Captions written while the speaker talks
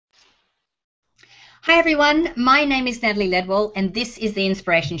Hi everyone, my name is Natalie Ledwell and this is the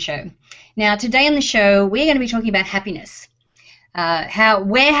Inspiration Show. Now today on the show we're going to be talking about happiness,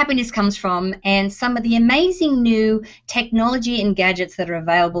 where happiness comes from, and some of the amazing new technology and gadgets that are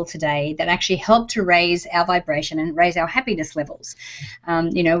available today that actually help to raise our vibration and raise our happiness levels.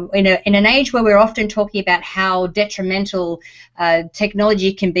 In an age where we're often talking about how detrimental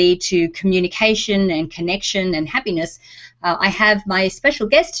technology can be to communication and connection and happiness, I have my special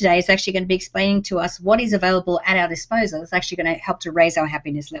guest today is actually going to be explaining to us what is available at our disposal. It's actually going to help to raise our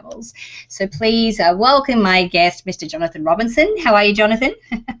happiness levels. So please welcome my guest, Mr. Jonathan Robinson. How are you, Jonathan?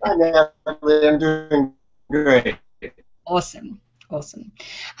 Hi, Natalie. I'm doing great. Awesome. Awesome.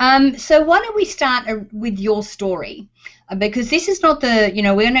 So why don't we start with your story? Because this is not we're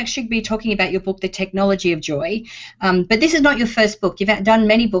going to actually be talking about your book, The Technology of Joy, but this is not your first book. You've done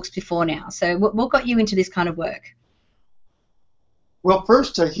many books before now. So what got you into this kind of work? Well,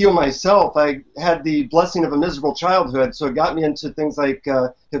 first, to heal myself, I had the blessing of a miserable childhood, so it got me into things like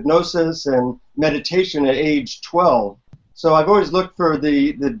hypnosis and meditation at age 12. So I've always looked for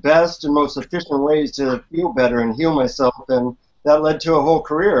the best and most efficient ways to feel better and heal myself, and that led to a whole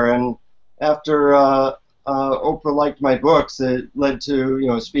career. And after Oprah liked my books, it led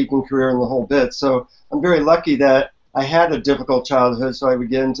to a speaking career and the whole bit. So I'm very lucky that I had a difficult childhood, so I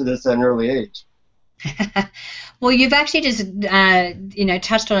would get into this at an early age. Well, you've actually just,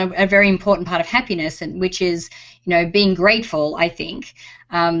 touched on a very important part of happiness, and which is, being grateful, I think.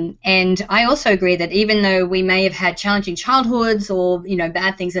 And I also agree that even though we may have had challenging childhoods or,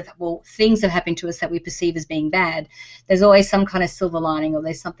 bad things things have happened to us that we perceive as being bad, there's always some kind of silver lining, or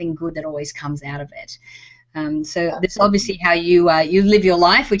there's something good that always comes out of it. So this is obviously how you live your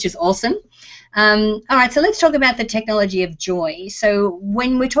life, which is awesome. All right, so let's talk about the technology of joy. So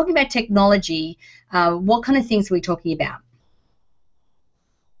when we're talking about technology, what kind of things are we talking about?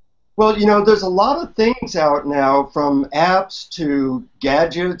 Well, there's a lot of things out now, from apps to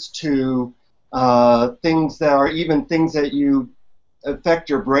gadgets to things that are even things that you affect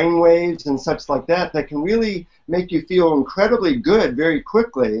your brain waves and such like that can really make you feel incredibly good very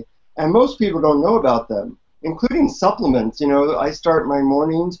quickly, and most people don't know about them, including supplements. I start my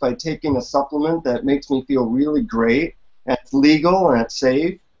mornings by taking a supplement that makes me feel really great, and it's legal and it's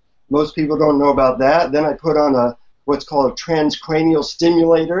safe. Most people don't know about that. Then I put on what's called a transcranial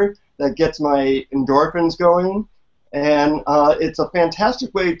stimulator that gets my endorphins going, and it's a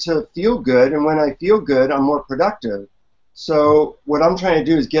fantastic way to feel good, and when I feel good, I'm more productive. So what I'm trying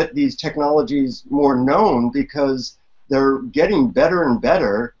to do is get these technologies more known, because they're getting better and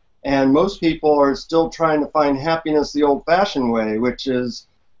better, and most people are still trying to find happiness the old-fashioned way, which is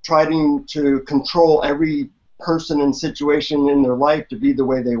trying to control every person and situation in their life to be the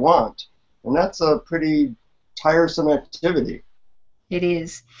way they want. And that's a pretty tiresome activity. It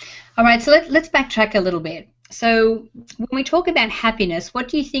is. All right, so let's backtrack a little bit. So when we talk about happiness, what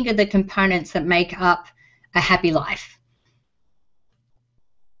do you think are the components that make up a happy life?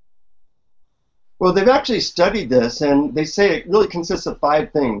 Well, they've actually studied this, and they say it really consists of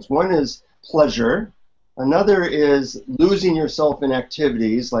 5 things. One is pleasure. Another is losing yourself in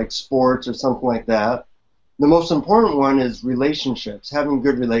activities like sports or something like that. The most important one is relationships, having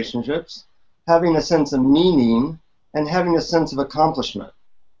good relationships, having a sense of meaning, and having a sense of accomplishment.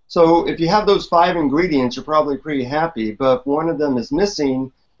 So if you have those 5 ingredients, you're probably pretty happy, but if one of them is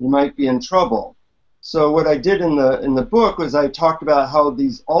missing, you might be in trouble. So what I did in the book was I talked about how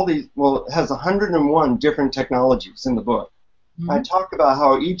it has 101 different technologies in the book. Mm-hmm. I talked about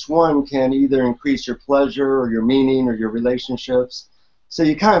how each one can either increase your pleasure or your meaning or your relationships. So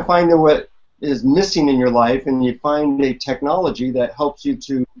you kind of find out what is missing in your life, and you find a technology that helps you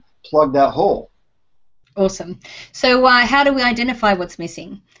to plug that hole. Awesome. So how do we identify what's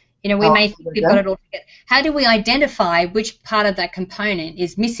missing? We may think we've got it all together. How do we identify which part of that component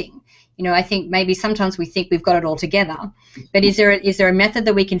is missing? I think maybe sometimes we think we've got it all together, but is there a method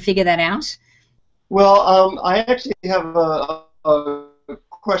that we can figure that out? Well, I actually have a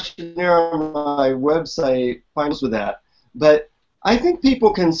questionnaire on my website, finds with that. But I think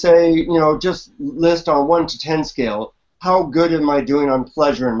people can say, just list on 1 to 10 scale, how good am I doing on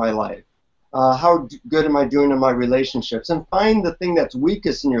pleasure in my life? How good am I doing in my relationships? And find the thing that's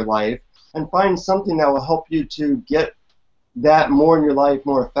weakest in your life, and find something that will help you to get that more in your life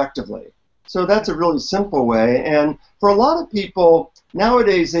more effectively. So that's a really simple way. And for a lot of people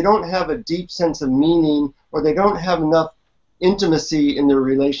nowadays, they don't have a deep sense of meaning, or they don't have enough intimacy in their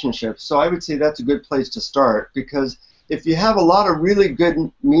relationships. So I would say that's a good place to start, because if you have a lot of really good,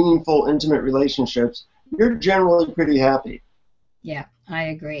 meaningful, intimate relationships, you're generally pretty happy. Yeah, I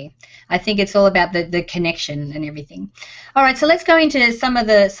agree. I think it's all about the connection and everything. All right, so let's go into some of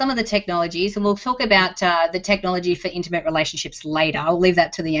the technologies, and we'll talk about the technology for intimate relationships later. I'll leave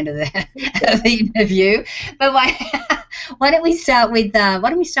that to the end of the of the interview. But why don't we start with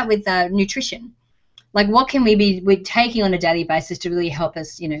nutrition? Like, what can we taking on a daily basis to really help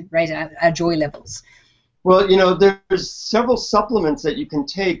us, raise our joy levels? Well, there's several supplements that you can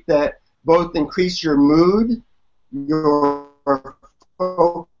take that both increase your mood, your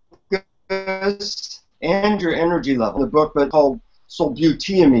focus, and your energy level. The book but called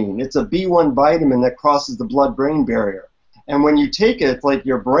solbutamine. It's a B1 vitamin that crosses the blood-brain barrier. And when you take it, it's like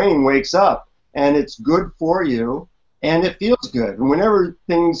your brain wakes up, and it's good for you, and it feels good. And whenever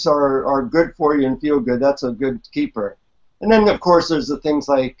things are good for you and feel good, that's a good keeper. And then, of course, there's the things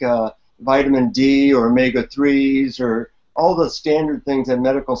like vitamin D or omega-3s or all the standard things that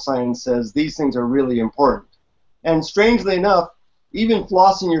medical science says these things are really important. And strangely enough, even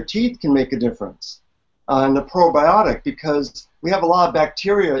flossing your teeth can make a difference in the probiotic, because we have a lot of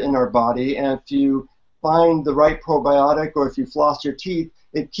bacteria in our body, and if you find the right probiotic or if you floss your teeth,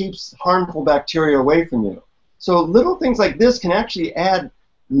 it keeps harmful bacteria away from you. So little things like this can actually add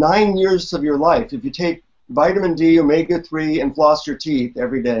 9 years of your life. If you take vitamin D, omega-3, and floss your teeth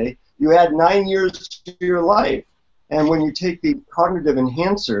every day, you add 9 years to your life. And when you take the cognitive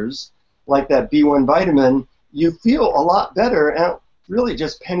enhancers, like that B1 vitamin, you feel a lot better, and really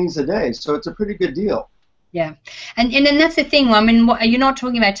just pennies a day. So it's a pretty good deal. Yeah, and that's the thing. I mean, you're not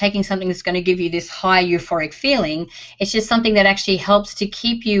talking about taking something that's going to give you this high euphoric feeling. It's just something that actually helps to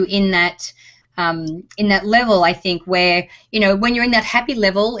keep you in that level, I think, where, when you're in that happy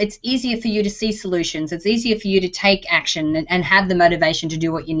level, it's easier for you to see solutions. It's easier for you to take action and have the motivation to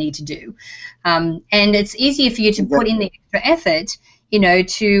do what you need to do. And it's easier for you to put in the extra effort,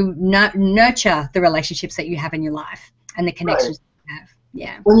 to nurture the relationships that you have in your life and the connections that you have.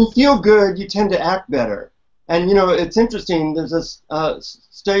 Yeah. When you feel good, you tend to act better. And, it's interesting. There's this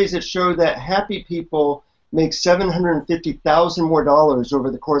studies that show that happy people make $750,000 more over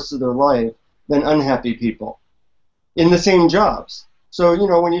the course of their life than unhappy people in the same jobs. So,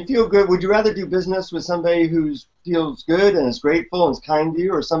 when you feel good, would you rather do business with somebody who feels good and is grateful and is kind to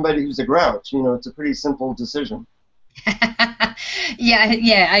you, or somebody who's a grouch? It's a pretty simple decision.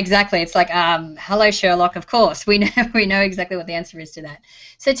 Yeah, exactly. It's like, hello, Sherlock. Of course, we know exactly what the answer is to that.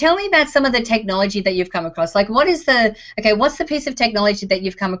 So tell me about some of the technology that you've come across. Like, what's the piece of technology that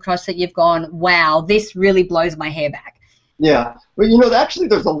you've come across that you've gone, wow, this really blows my hair back? Yeah, well, actually,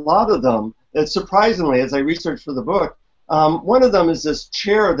 there's a lot of them. Surprisingly, as I researched for the book, one of them is this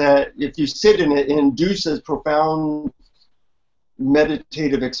chair that, if you sit in it, induces profound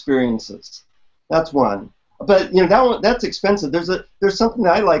meditative experiences. That's one. But that's expensive. There's something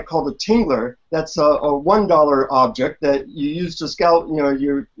that I like called a tingler. That's a $1 object that you use to scalp.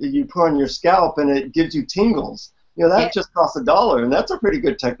 You put on your scalp and it gives you tingles. That just costs $1, and that's a pretty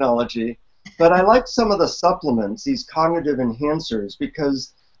good technology. But I like some of the supplements, these cognitive enhancers,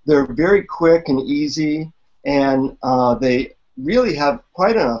 because they're very quick and easy, and they really have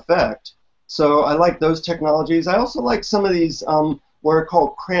quite an effect. So I like those technologies. I also like some of these what are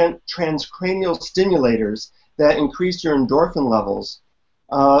called transcranial stimulators that increase your endorphin levels.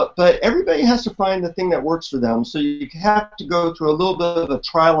 But everybody has to find the thing that works for them, so you have to go through a little bit of a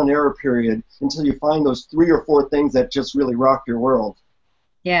trial and error period until you find those 3 or 4 things that just really rock your world.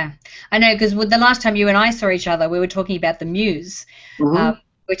 Yeah, I know, because the last time you and I saw each other, we were talking about the Muse,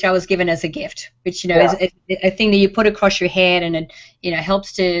 which I was given as a gift, which, is a thing that you put across your head, and it,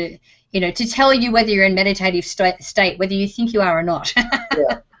 helps to, to tell you whether you're in meditative state, whether you think you are or not.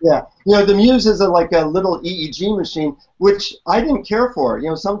 Yeah. The Muse is like a little EEG machine, which I didn't care for.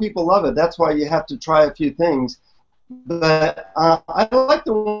 Some people love it. That's why you have to try a few things. But I like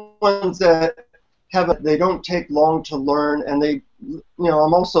the ones that they don't take long to learn, and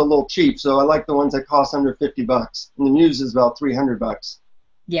I'm also a little cheap, so I like the ones that cost under $50. And the Muse is about $300.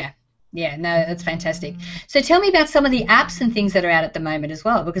 Yeah, no, that's fantastic. So tell me about some of the apps and things that are out at the moment as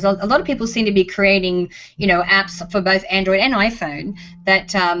well, because a lot of people seem to be creating, apps for both Android and iPhone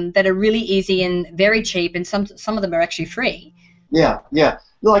that are really easy and very cheap, and some of them are actually free. Yeah.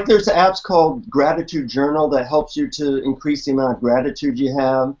 Like there's apps called Gratitude Journal that helps you to increase the amount of gratitude you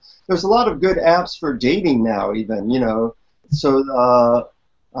have. There's a lot of good apps for dating now, even, So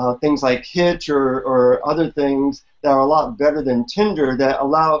things like Hitch or other things that are a lot better than Tinder that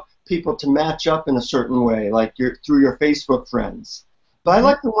allow people to match up in a certain way, like through your Facebook friends. But I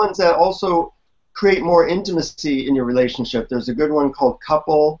like the ones that also create more intimacy in your relationship. There's a good one called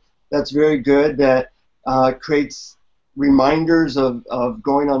Couple that's very good, that creates reminders of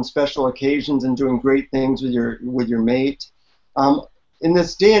going on special occasions and doing great things with your mate. in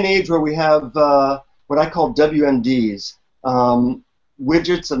this day and age where we have what I call WMDs,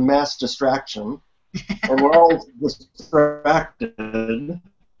 widgets of mass distraction, and we're all distracted,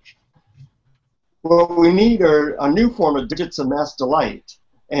 what we need are a new form of digits of mass delight.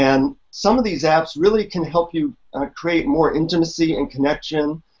 And some of these apps really can help you create more intimacy and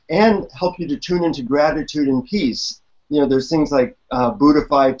connection and help you to tune into gratitude and peace. You know, there's things like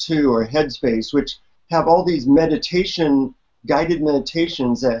Buddhify 2 or Headspace, which have all these guided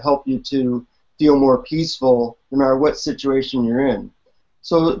meditations that help you to feel more peaceful no matter what situation you're in.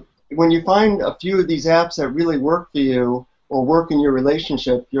 So when you find a few of these apps that really work for you or work in your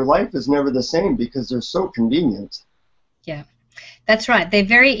relationship, your life is never the same because they're so convenient. Yeah, that's right. They're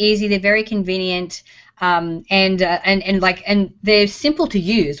very easy. They're very convenient, and they're simple to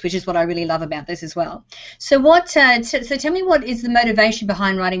use, which is what I really love about this as well. So so tell me, what is the motivation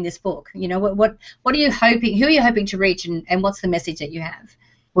behind writing this book? You know, what are you hoping? Who are you hoping to reach, and what's the message that you have?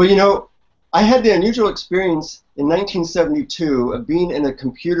 Well, you know, I had the unusual experience in 1972 of being in a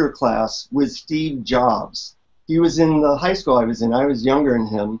computer class with Steve Jobs. He was in the high school I was in. I was younger than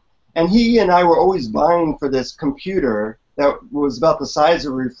him. And he and I were always vying for this computer that was about the size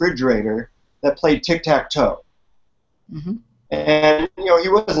of a refrigerator that played tic-tac-toe. Mm-hmm. And, you know, he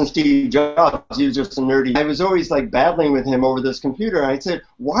wasn't Steve Jobs. He was just a nerdy. I was always, like, battling with him over this computer. And I said,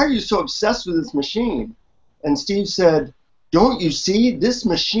 why are you so obsessed with this machine? And Steve said, don't you see? This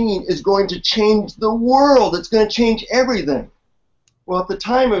machine is going to change the world. It's going to change everything. Well, at the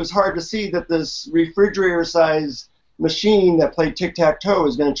time, it was hard to see that this refrigerator-sized machine that played tic-tac-toe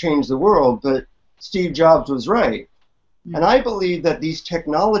is going to change the world, but Steve Jobs was right. Mm-hmm. And I believe that these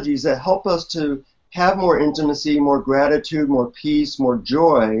technologies that help us to have more intimacy, more gratitude, more peace, more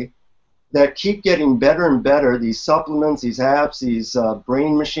joy, that keep getting better and better, these supplements, these apps, these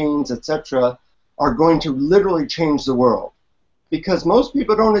brain machines, etc., are going to literally change the world. Because most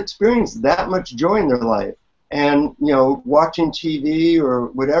people don't experience that much joy in their life. And, you know, watching TV or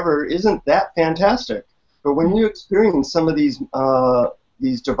whatever isn't that fantastic. But when you experience some of these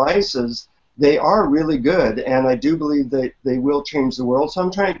devices, they are really good, and I do believe that they will change the world. So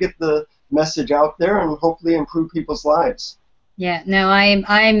I'm trying to get the message out there and hopefully improve people's lives. Yeah, no, I'm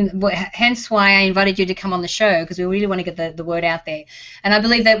hence why I invited you to come on the show, because we really want to get the word out there. And I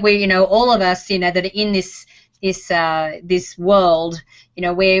believe that we, you know, all of us, you know, that are in this world, you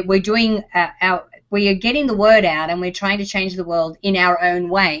know, we're doing we are getting the word out, and we're trying to change the world in our own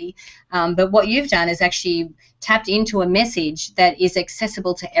way. But what you've done is actually tapped into a message that is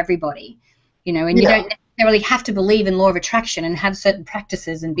accessible to everybody, you know, and you don't necessarily have to believe in law of attraction and have certain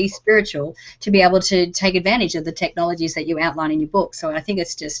practices and be spiritual to be able to take advantage of the technologies that you outline in your book. So I think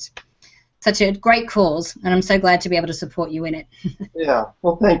it's just such a great cause, and I'm so glad to be able to support you in it. Yeah,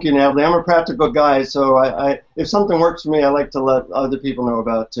 well, thank you, Natalie. I'm a practical guy, so I if something works for me, I like to let other people know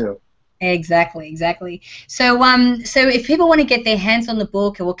about it too. Exactly. So so if people want to get their hands on the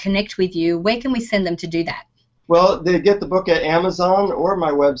book or connect with you, where can we send them to do that? Well, they get the book at Amazon or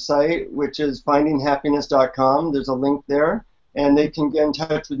my website, which is findinghappiness.com. There's a link there, and they can get in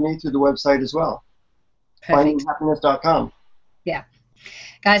touch with me through the website as well. Perfect. Findinghappiness.com. Yeah.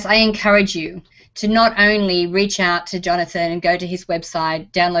 Guys, I encourage you to not only reach out to Jonathan and go to his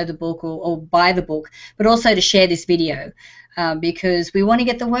website, download the book or buy the book, but also to share this video. Because we want to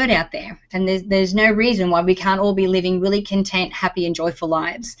get the word out there, and there's no reason why we can't all be living really content, happy, and joyful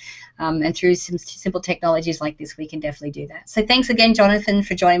lives. And through some simple technologies like this, we can definitely do that. So thanks again, Jonathan,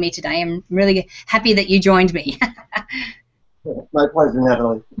 for joining me today. I'm really happy that you joined me. My pleasure,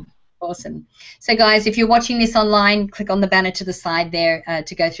 Natalie. Awesome. So guys, if you're watching this online, click on the banner to the side there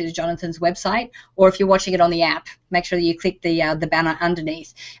to go through to Jonathan's website, or if you're watching it on the app, make sure that you click the banner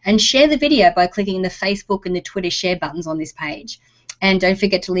underneath, and share the video by clicking the Facebook and the Twitter share buttons on this page. And don't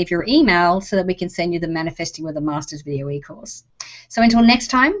forget to leave your email so that we can send you the Manifesting with a Masters video e-course. So until next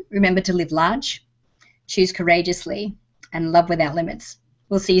time, remember to live large, choose courageously, and love without limits.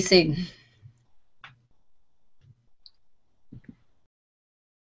 We'll see you soon.